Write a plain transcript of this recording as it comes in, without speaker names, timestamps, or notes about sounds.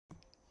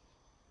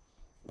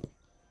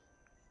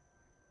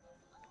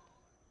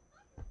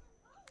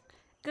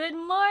Good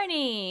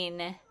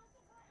morning.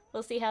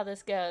 We'll see how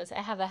this goes. I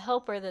have a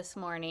helper this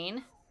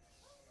morning.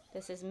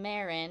 This is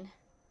Marin.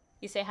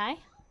 You say hi?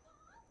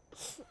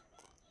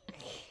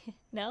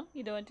 No?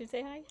 You don't want to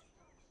say hi?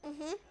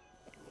 Mm-hmm.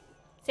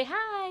 Say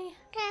hi.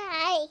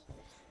 Hi.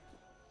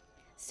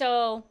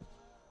 So,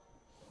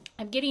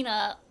 I'm getting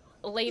a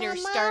later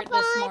Mama, start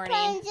this morning.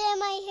 buns in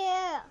my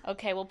hair.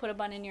 Okay, we'll put a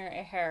bun in your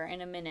hair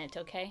in a minute,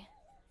 okay?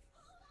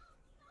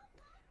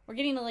 We're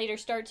getting a later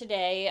start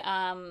today.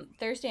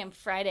 Thursday and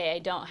Friday I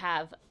don't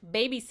have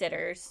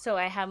babysitters, so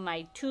I have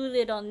my two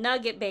little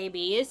nugget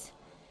babies.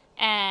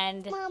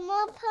 And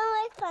Mama, put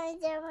my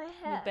buns in my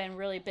hair. we've been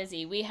really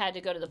busy. We had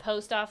to go to the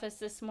post office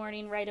this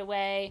morning right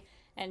away,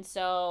 and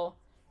so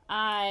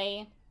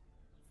I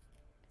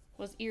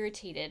was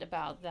irritated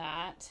about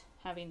that,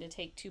 having to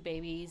take two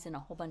babies and a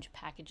whole bunch of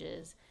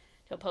packages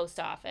to a post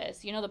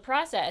office. You know, the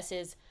process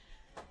is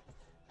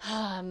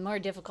more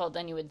difficult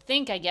than you would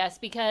think, I guess,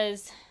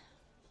 because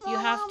you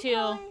have to...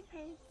 Mama, put my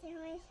buns in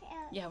my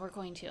hair. Yeah, we're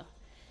going to.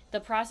 The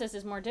process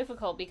is more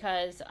difficult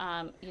because,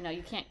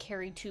 you can't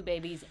carry two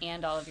babies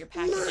and all of your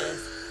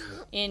packages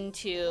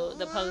into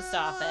the post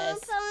office.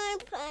 Put my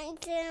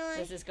buns in my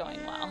This is going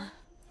hair. well.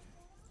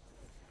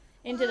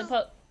 Into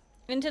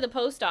the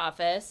post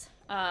office,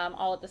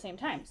 all at the same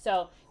time.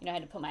 So, I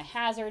had to put my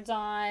hazards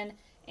on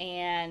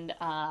and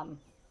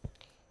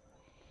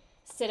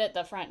sit at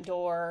the front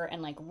door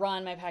and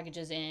run my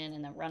packages in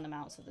and then run them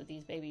out so that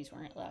these babies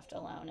weren't left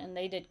alone. And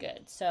they did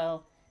good.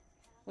 So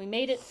we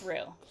made it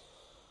through.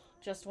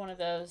 Just one of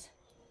those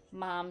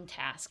mom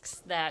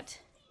tasks that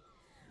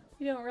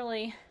you don't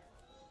really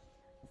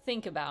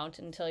think about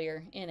until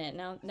you're in it.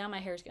 Now my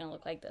hair's going to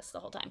look like this the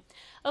whole time.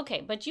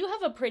 Okay, but you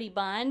have a pretty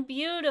bun.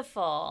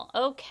 Beautiful.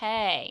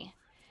 Okay.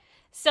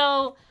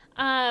 So,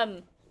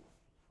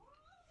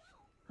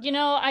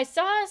 I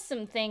saw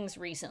some things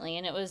recently,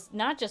 and it was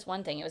not just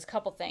one thing, it was a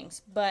couple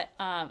things, but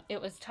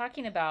it was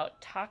talking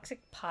about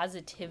toxic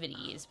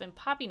positivity. It's been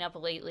popping up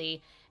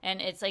lately,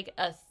 and it's like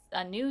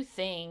a new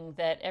thing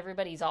that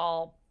everybody's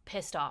all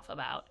pissed off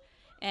about.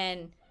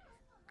 And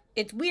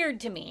it's weird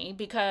to me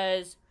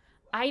because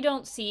I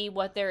don't see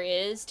what there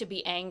is to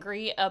be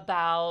angry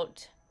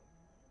about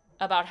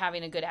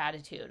having a good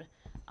attitude.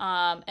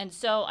 And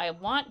so I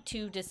want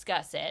to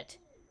discuss it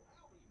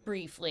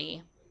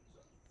briefly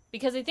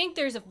because I think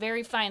there's a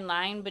very fine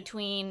line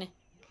between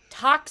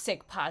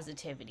toxic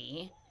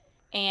positivity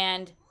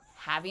and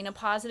having a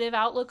positive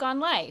outlook on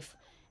life.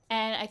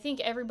 And I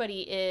think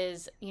everybody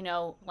is,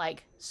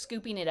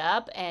 scooping it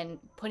up and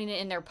putting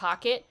it in their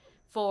pocket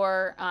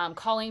for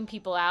calling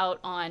people out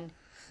on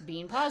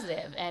being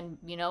positive and,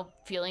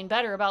 feeling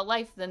better about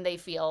life than they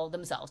feel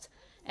themselves.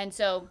 And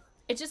so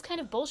it's just kind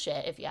of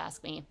bullshit, if you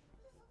ask me.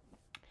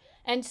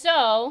 And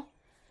so,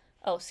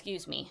 oh,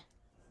 excuse me.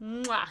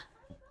 Mwah.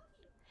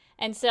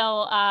 And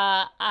so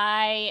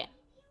I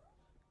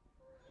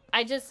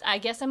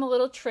guess I'm a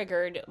little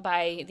triggered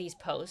by these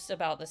posts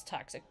about this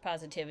toxic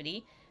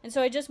positivity. And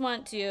so I just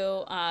want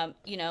to, I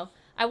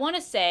want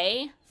to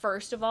say,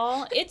 first of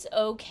all, it's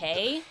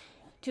okay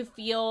to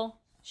feel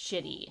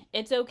shitty.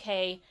 It's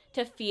okay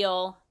to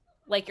feel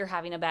like you're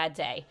having a bad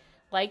day.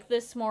 Like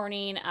this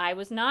morning, I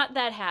was not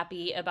that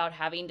happy about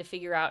having to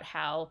figure out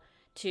how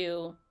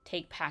to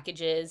take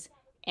packages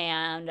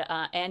and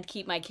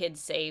keep my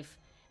kids safe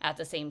at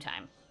the same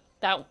time.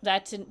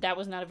 That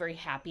was not a very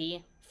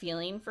happy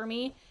feeling for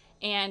me.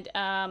 And,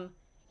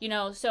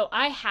 so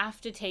I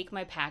have to take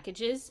my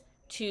packages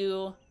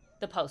to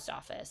the post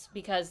office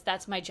because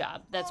that's my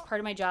job. That's part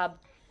of my job.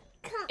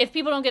 If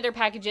people don't get their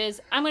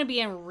packages, I'm going to be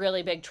in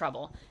really big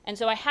trouble. And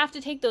so I have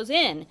to take those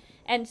in.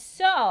 And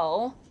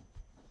so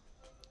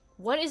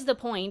what is the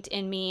point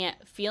in me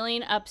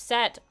feeling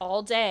upset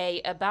all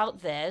day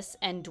about this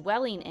and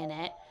dwelling in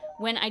it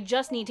when I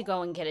just need to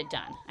go and get it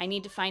done? I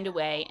need to find a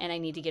way and I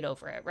need to get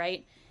over it,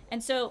 right?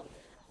 And so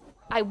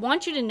I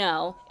want you to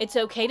know it's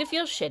okay to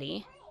feel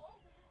shitty.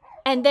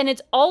 And then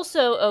it's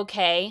also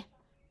okay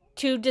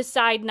to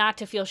decide not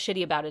to feel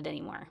shitty about it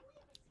anymore.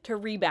 To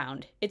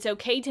rebound. It's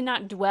okay to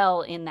not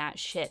dwell in that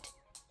shit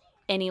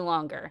any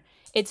longer.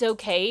 It's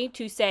okay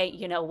to say,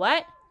 you know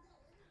what?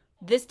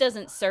 This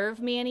doesn't serve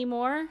me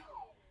anymore.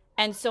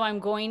 And so I'm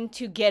going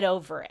to get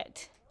over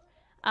it.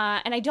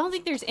 And I don't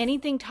think there's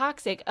anything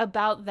toxic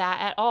about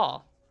that at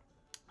all.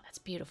 That's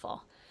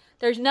beautiful.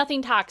 There's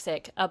nothing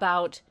toxic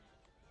about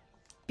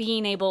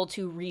being able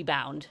to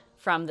rebound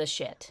from the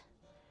shit.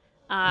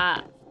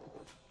 The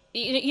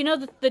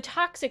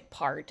toxic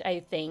part,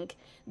 I think,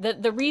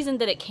 the reason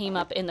that it came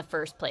up in the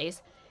first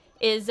place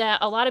is that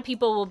a lot of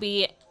people will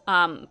be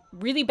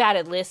really bad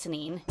at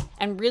listening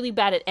and really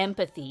bad at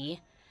empathy.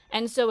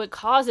 And so it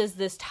causes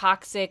this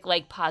toxic,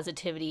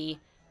 positivity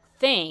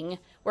thing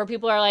where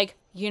people are like,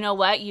 you know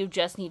what? You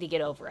just need to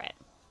get over it.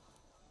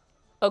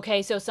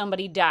 Okay, so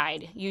somebody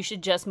died. You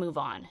should just move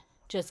on.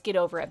 Just get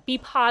over it. Be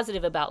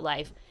positive about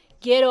life.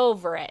 Get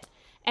over it.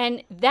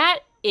 And that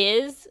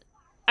is,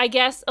 I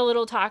guess, a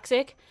little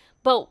toxic.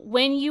 But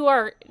when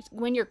you're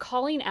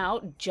calling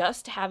out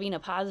just having a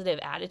positive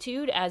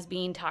attitude as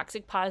being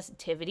toxic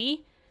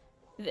positivity,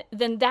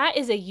 then that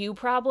is a you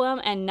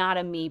problem and not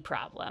a me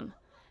problem.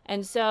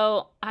 And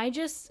so I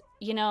just,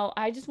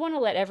 I just want to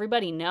let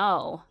everybody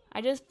know.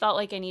 I just felt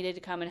like I needed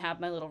to come and have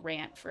my little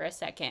rant for a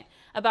second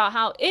about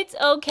how it's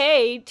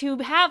okay to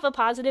have a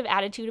positive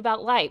attitude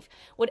about life.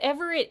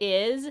 Whatever it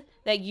is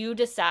that you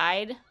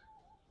decide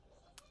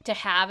to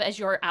have as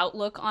your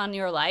outlook on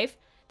your life,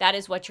 that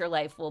is what your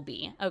life will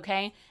be.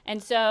 Okay.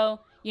 And so,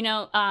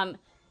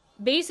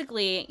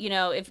 basically,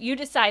 if you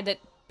decide that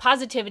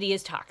positivity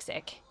is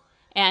toxic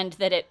and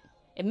that it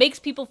makes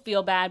people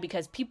feel bad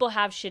because people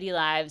have shitty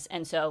lives,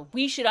 and so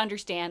we should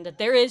understand that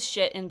there is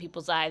shit in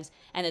people's lives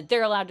and that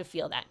they're allowed to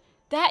feel that.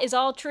 That is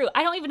all true.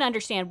 I don't even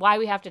understand why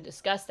we have to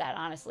discuss that,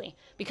 honestly,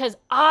 because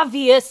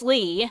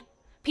obviously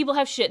people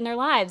have shit in their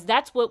lives.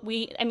 That's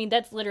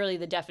that's literally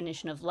the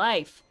definition of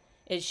life,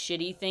 is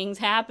shitty things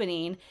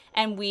happening,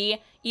 and we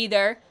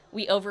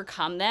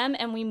overcome them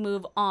and we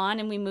move on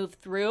and we move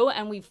through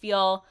and we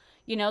feel,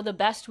 the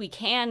best we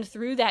can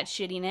through that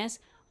shittiness,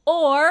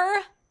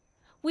 or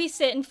we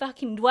sit and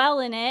fucking dwell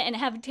in it and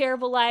have a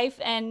terrible life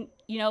and,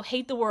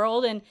 hate the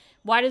world and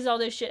why does all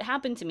this shit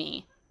happen to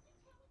me?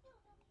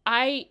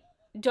 I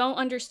don't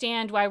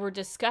understand why we're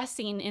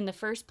discussing in the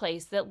first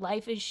place that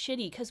life is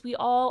shitty, because we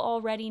all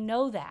already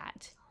know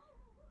that.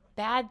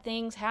 Bad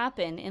things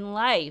happen in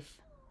life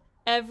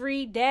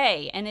every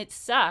day and it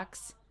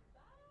sucks.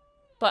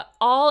 But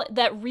all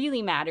that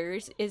really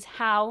matters is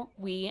how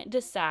we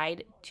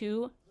decide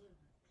to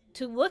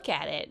look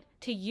at it,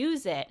 to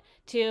use it,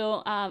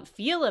 to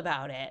feel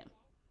about it.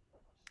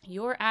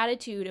 Your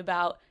attitude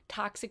about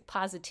toxic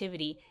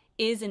positivity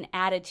is an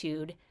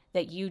attitude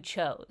that you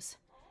chose.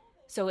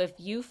 So if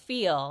you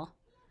feel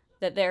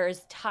that there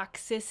is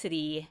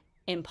toxicity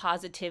in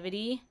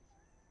positivity,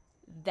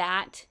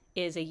 that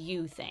is a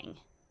you thing.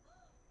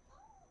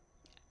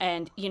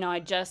 And,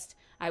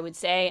 I would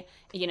say,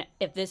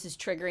 if this is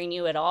triggering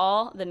you at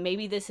all, then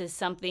maybe this is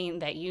something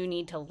that you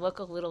need to look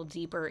a little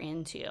deeper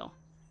into.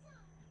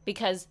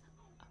 Because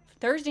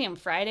Thursday and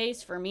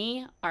Fridays for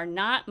me are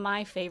not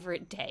my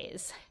favorite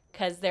days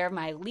because they're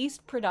my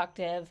least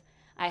productive.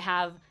 I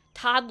have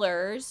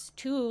toddlers,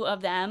 2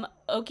 of them.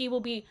 Oki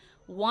will be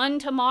 1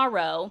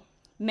 tomorrow.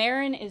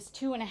 Marin is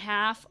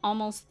 2.5,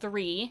 almost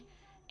 3.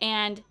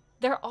 And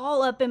they're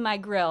all up in my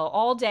grill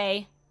all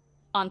day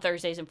on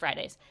Thursdays and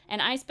Fridays.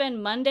 And I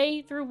spend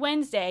Monday through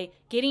Wednesday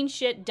getting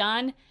shit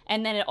done,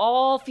 and then it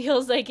all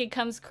feels like it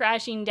comes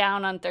crashing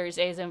down on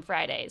Thursdays and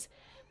Fridays.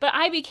 But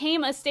I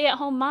became a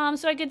stay-at-home mom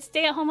so I could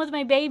stay at home with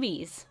my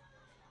babies.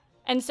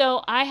 And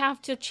so I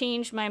have to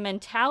change my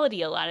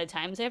mentality a lot of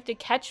times. I have to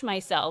catch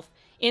myself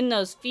in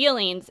those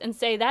feelings and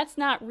say, that's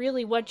not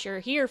really what you're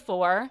here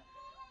for.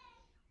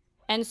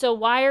 And so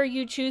why are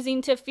you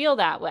choosing to feel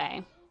that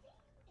way?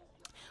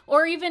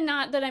 Or even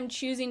not that I'm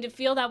choosing to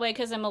feel that way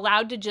because I'm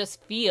allowed to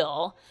just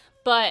feel,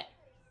 but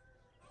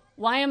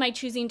why am I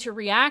choosing to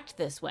react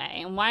this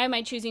way? And why am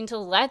I choosing to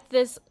let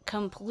this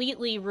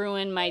completely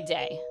ruin my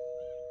day?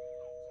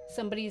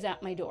 Somebody's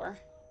at my door.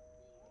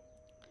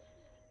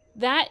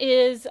 That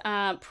is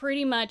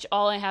pretty much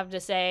all I have to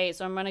say.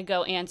 So I'm going to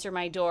go answer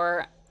my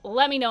door.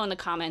 Let me know in the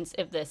comments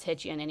if this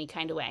hit you in any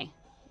kind of way.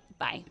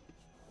 Bye.